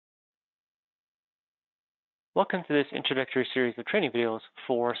Welcome to this introductory series of training videos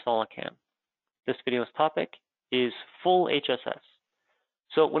for SolidCAM. This video's topic is full HSS.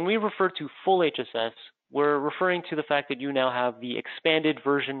 So when we refer to full HSS, we're referring to the fact that you now have the expanded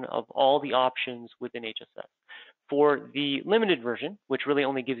version of all the options within HSS. For the limited version, which really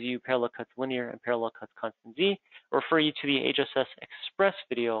only gives you parallel cuts linear and parallel cuts constant Z, I'll refer you to the HSS Express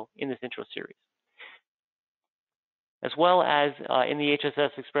video in this intro series. As well as in the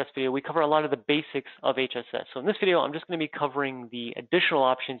HSS Express video, we cover a lot of the basics of HSS. So in this video, I'm just going to be covering the additional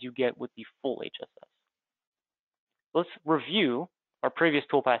options you get with the full HSS. Let's review our previous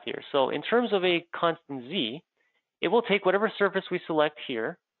toolpath here. So in terms of a constant Z, it will take whatever surface we select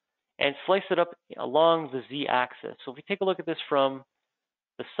here and slice it up along the Z axis. So if we take a look at this from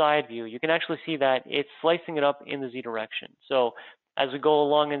the side view, you can actually see that it's slicing it up in the Z direction. So as we go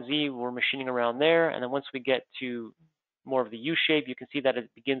along in Z, we're machining around there, and then once we get to more of the U shape, you can see that it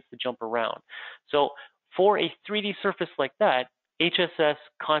begins to jump around. So for a 3D surface like that, HSS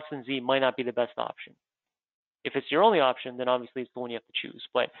constant Z might not be the best option. If it's your only option, then obviously it's the one you have to choose.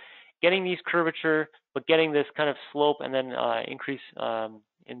 But getting these curvature, but getting this kind of slope and then increase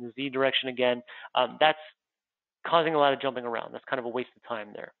in the Z direction again, that's causing a lot of jumping around. That's kind of a waste of time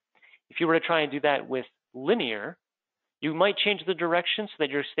there. If you were to try and do that with linear, you might change the direction so that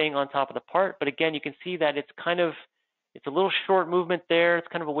you're staying on top of the part. But again, you can see that it's a little short movement there. It's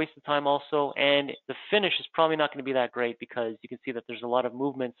kind of a waste of time also. And the finish is probably not going to be that great because you can see that there's a lot of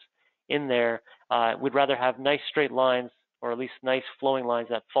movements in there. We'd rather have nice straight lines, or at least nice flowing lines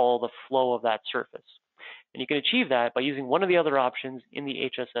that follow the flow of that surface. And you can achieve that by using one of the other options in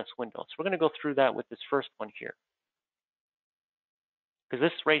the HSS window. So we're going to go through that with this first one here. Because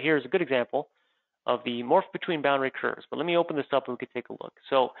this right here is a good example of the morph between boundary curves. But let me open this up and we can take a look.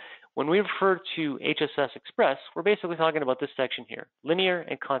 So when we refer to HSS Express, we're basically talking about this section here, linear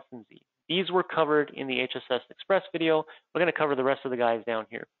and constant Z. These were covered in the HSS Express video. We're going to cover the rest of the guys down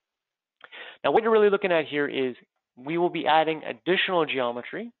here. Now what you're really looking at here is we will be adding additional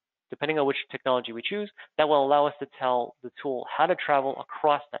geometry, depending on which technology we choose, that will allow us to tell the tool how to travel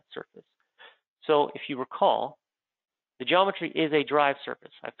across that surface. So if you recall, the geometry is a drive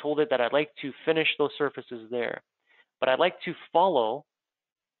surface. I've told it that I'd like to finish those surfaces there, but I'd like to follow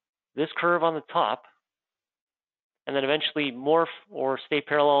this curve on the top and then eventually morph or stay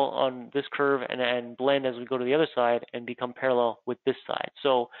parallel on this curve and blend as we go to the other side and become parallel with this side.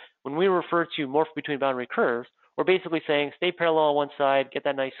 So when we refer to morph between boundary curves, we're basically saying stay parallel on one side, get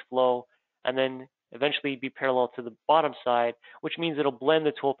that nice flow, and then eventually be parallel to the bottom side, which means it'll blend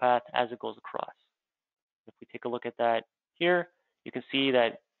the toolpath as it goes across. If we take a look at that here, you can see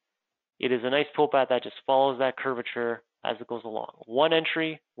that it is a nice toolpath that just follows that curvature as it goes along. One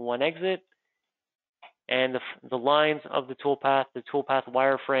entry, one exit, and the lines of the toolpath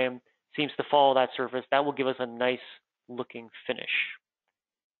wireframe seems to follow that surface. That will give us a nice looking finish.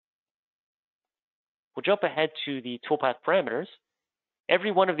 We'll jump ahead to the toolpath parameters.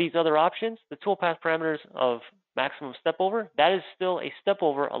 Every one of these other options, the toolpath parameters of maximum step over, that is still a step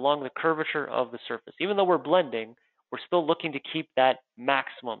over along the curvature of the surface. Even though we're blending, we're still looking to keep that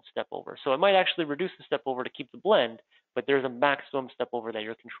maximum step over. So it might actually reduce the step over to keep the blend, but there's a maximum step over that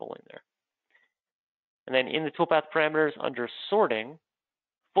you're controlling there. And then in the toolpath parameters under sorting,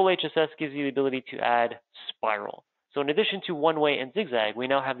 full HSS gives you the ability to add spiral. So in addition to one way and zigzag, we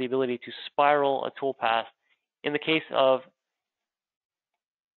now have the ability to spiral a toolpath. In the case of,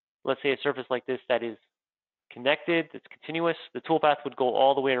 let's say, a surface like this that is connected, it's continuous, the toolpath would go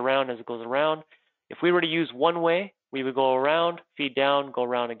all the way around as it goes around. If we were to use one way, we would go around, feed down, go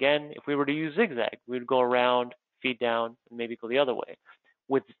around again. If we were to use zigzag, we would go around, feed down, and maybe go the other way.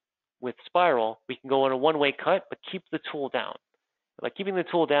 With spiral, we can go on a one-way cut, but keep the tool down. By keeping the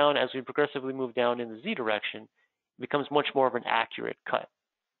tool down as we progressively move down in the Z direction, it becomes much more of an accurate cut.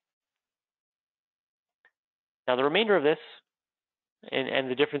 Now the remainder of this and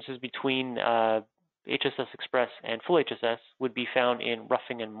the differences between HSS Express and full HSS would be found in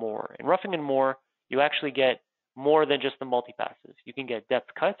roughing and more. In roughing and more, you actually get more than just the multi-passes. You can get depth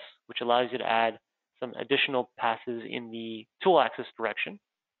cuts, which allows you to add some additional passes in the tool axis direction.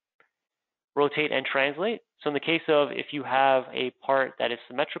 Rotate and translate. So in the case of if you have a part that is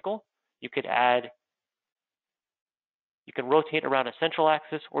symmetrical, you can rotate around a central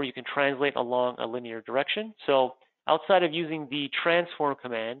axis, or you can translate along a linear direction. So outside of using the transform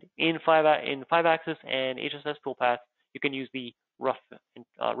command in 5-axis and HSS toolpath, you can use the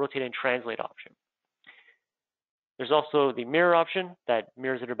rotate and translate option. There's also the mirror option that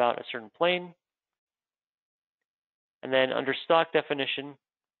mirrors it about a certain plane. And then under stock definition,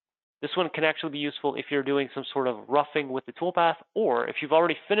 this one can actually be useful if you're doing some sort of roughing with the toolpath, or if you've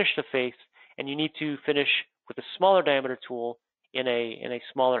already finished a face and you need to finish with a smaller diameter tool in a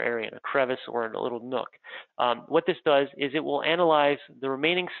smaller area, in a crevice or in a little nook. What this does is it will analyze the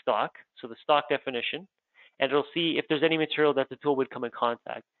remaining stock, so the stock definition, and it'll see if there's any material that the tool would come in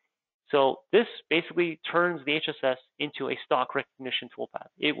contact. So this basically turns the HSS into a stock recognition toolpath.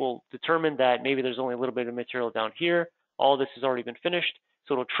 It will determine that maybe there's only a little bit of material down here. All this has already been finished.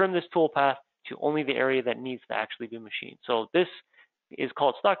 So it'll trim this toolpath to only the area that needs to actually be machined. So this is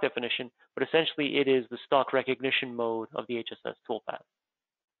called stock definition, but essentially it is the stock recognition mode of the HSS toolpath.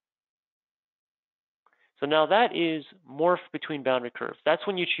 So now that is morph between boundary curves. That's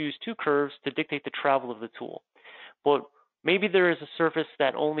when you choose two curves to dictate the travel of the tool. But maybe there is a surface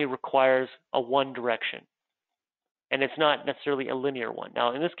that only requires a one direction, and it's not necessarily a linear one.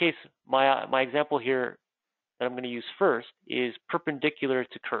 Now, in this case, my example here that I'm going to use first is perpendicular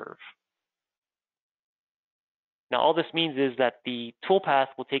to curve. Now, all this means is that the toolpath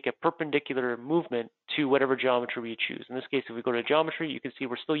will take a perpendicular movement to whatever geometry we choose. In this case, if we go to geometry, you can see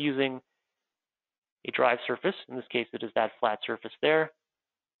we're still using a drive surface. In this case, it is that flat surface there.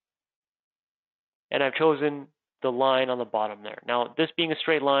 And I've chosen the line on the bottom there. Now, this being a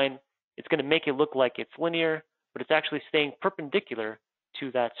straight line, it's going to make it look like it's linear, but it's actually staying perpendicular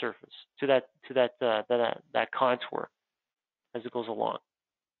to that surface, to that contour as it goes along.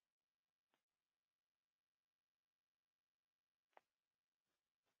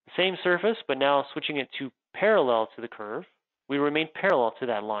 Same surface, but now switching it to parallel to the curve, we remain parallel to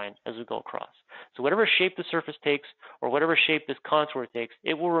that line as we go across. So whatever shape the surface takes, or whatever shape this contour takes,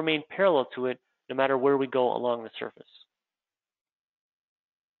 it will remain parallel to it no matter where we go along the surface.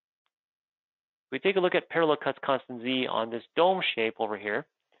 If we take a look at parallel cuts constant Z on this dome shape over here,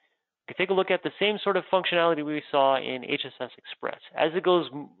 we can take a look at the same sort of functionality we saw in HSS Express. As it goes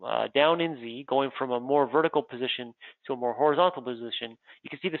down in Z, going from a more vertical position to a more horizontal position, you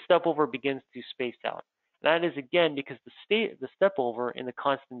can see the step over begins to space out. And that is again because the step over in the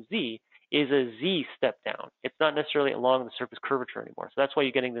constant Z is a Z step down. It's not necessarily along the surface curvature anymore. So that's why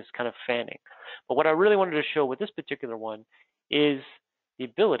you're getting this kind of fanning. But what I really wanted to show with this particular one is the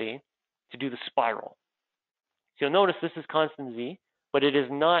ability to do the spiral. So you'll notice this is constant Z, but it is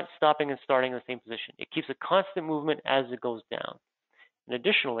not stopping and starting in the same position. It keeps a constant movement as it goes down. And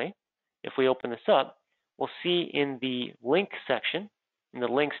additionally, if we open this up, we'll see in the link section, in the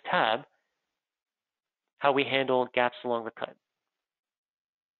links tab, how we handle gaps along the cut.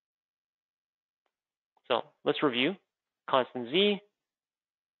 So let's review. Constant Z,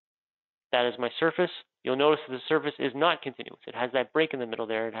 that is my surface. You'll notice that the surface is not continuous. It has that break in the middle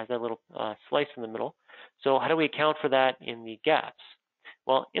there. It has that little slice in the middle. So how do we account for that in the gaps?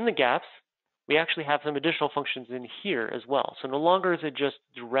 Well, in the gaps, we actually have some additional functions in here as well. So no longer is it just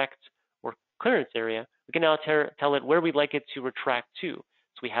direct or clearance area. We can now tell it where we'd like it to retract to.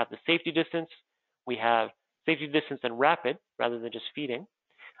 So we have the safety distance. We have safety distance and rapid rather than just feeding.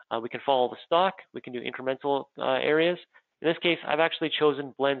 We can follow the stock. We can do incremental areas. In this case, I've actually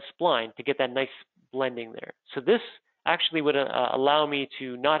chosen blend spline to get that nice blending there. So this actually would allow me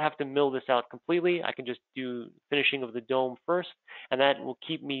to not have to mill this out completely. I can just do finishing of the dome first, and that will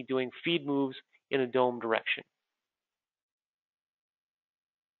keep me doing feed moves in a dome direction.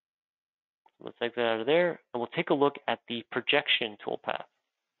 Let's take that out of there, and we'll take a look at the projection toolpath.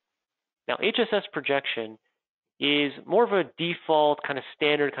 Now, HSS projection is more of a default kind of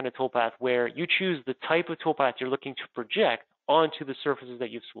standard kind of toolpath where you choose the type of toolpath you're looking to project onto the surfaces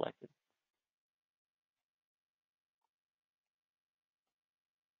that you've selected.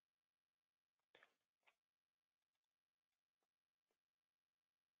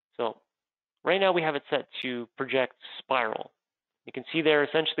 So right now we have it set to project spiral. You can see there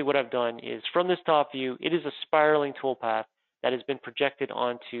essentially what I've done is from this top view, it is a spiraling toolpath that has been projected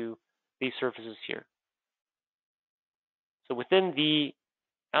onto these surfaces here. So within the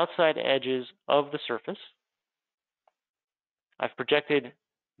outside edges of the surface, I've projected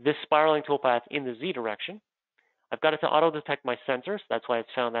this spiraling toolpath in the Z direction. I've got it to auto-detect my sensor, so that's why it's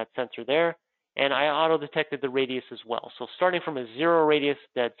found that sensor there. And I auto-detected the radius as well. So starting from a 0 radius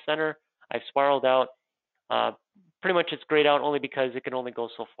dead center, I've spiraled out. Pretty much it's grayed out only because it can only go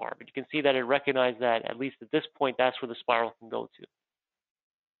so far. But you can see that it recognized that at least at this point, that's where the spiral can go to.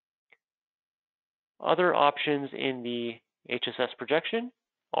 Other options in the HSS projection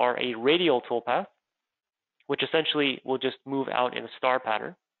are a radial toolpath, which essentially will just move out in a star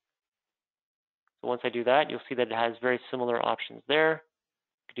pattern. So once I do that, you'll see that it has very similar options there.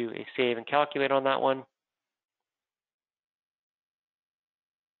 You can do a save and calculate on that one.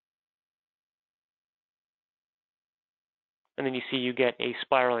 And then you see you get a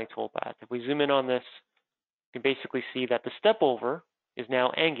spiraling toolpath. If we zoom in on this, you can basically see that the step over is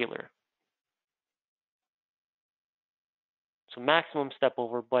now angular. So maximum step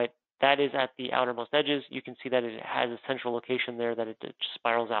over, but that is at the outermost edges. You can see that it has a central location there that it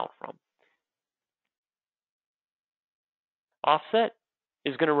spirals out from. Offset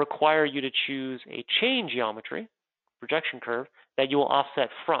is going to require you to choose a chain geometry, projection curve, that you will offset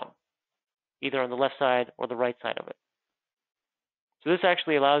from, either on the left side or the right side of it. So this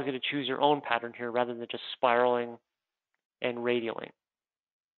actually allows you to choose your own pattern here rather than just spiraling and radialing.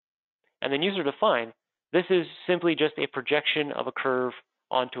 And then user define, this is simply just a projection of a curve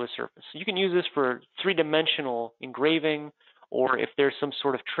onto a surface. So you can use this for three-dimensional engraving, or if there's some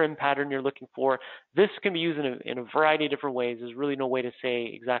sort of trim pattern you're looking for. This can be used in a variety of different ways. There's really no way to say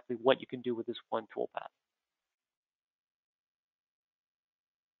exactly what you can do with this one toolpath.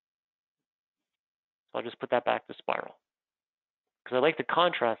 So I'll just put that back to spiral, because I like to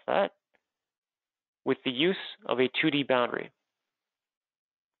contrast that with the use of a 2D boundary.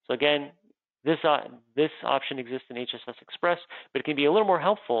 So again, this option exists in HSS Express, but it can be a little more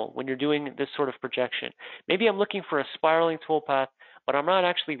helpful when you're doing this sort of projection. Maybe I'm looking for a spiraling toolpath, but I'm not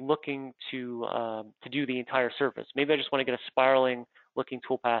actually looking to do the entire surface. Maybe I just want to get a spiraling looking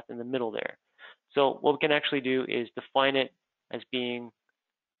toolpath in the middle there. So what we can actually do is define it as being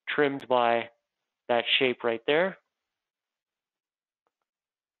trimmed by that shape right there,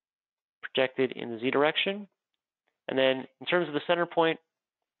 projected in the Z direction. And then in terms of the center point,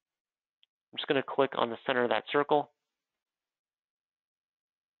 I'm just going to click on the center of that circle.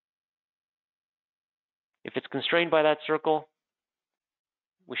 If it's constrained by that circle,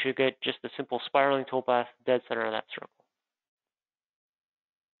 we should get just a simple spiraling toolpath dead center of that circle.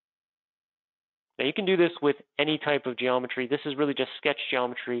 Now you can do this with any type of geometry. This is really just sketch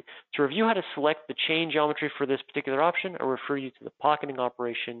geometry. To review how to select the chain geometry for this particular option, I'll refer you to the pocketing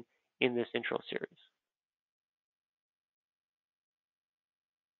operation in this intro series.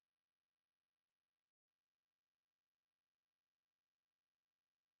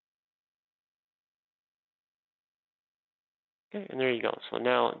 Okay, and there you go. So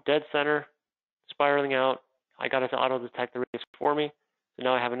now dead center, spiraling out. I got it to auto detect the radius for me. So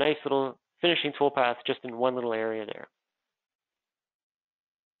now I have a nice little finishing toolpath just in one little area there.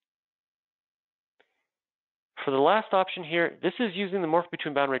 For the last option here, this is using the morph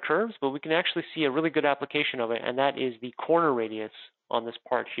between boundary curves, but we can actually see a really good application of it, and that is the corner radius on this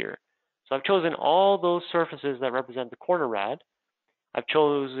part here. So I've chosen all those surfaces that represent the corner rad. I've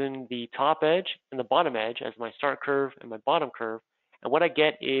chosen the top edge and the bottom edge as my start curve and my bottom curve. And what I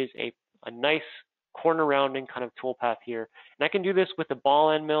get is a nice corner rounding kind of toolpath here. And I can do this with a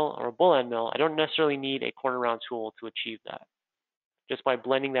ball end mill or a bull end mill. I don't necessarily need a corner round tool to achieve that, just by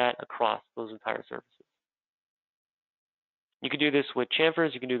blending that across those entire surfaces. You can do this with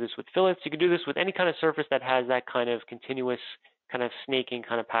chamfers, you can do this with fillets, you can do this with any kind of surface that has that kind of continuous kind of snaking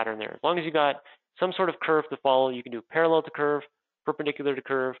kind of pattern there. As long as you got some sort of curve to follow, you can do parallel to curve, perpendicular to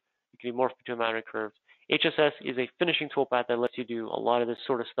curve, you can do morph between boundary curves. HSS is a finishing toolpath that lets you do a lot of this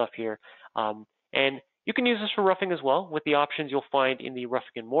sort of stuff here. And you can use this for roughing as well with the options you'll find in the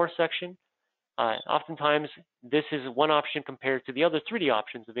roughing and more section. Oftentimes, this is one option compared to the other 3D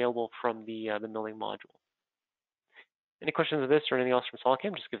options available from the milling module. Any questions of this or anything else from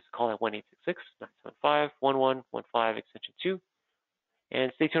SolidCAM, just give us a call at 1-866-975-1115, extension 2.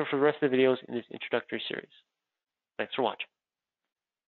 And stay tuned for the rest of the videos in this introductory series. Thanks for watching.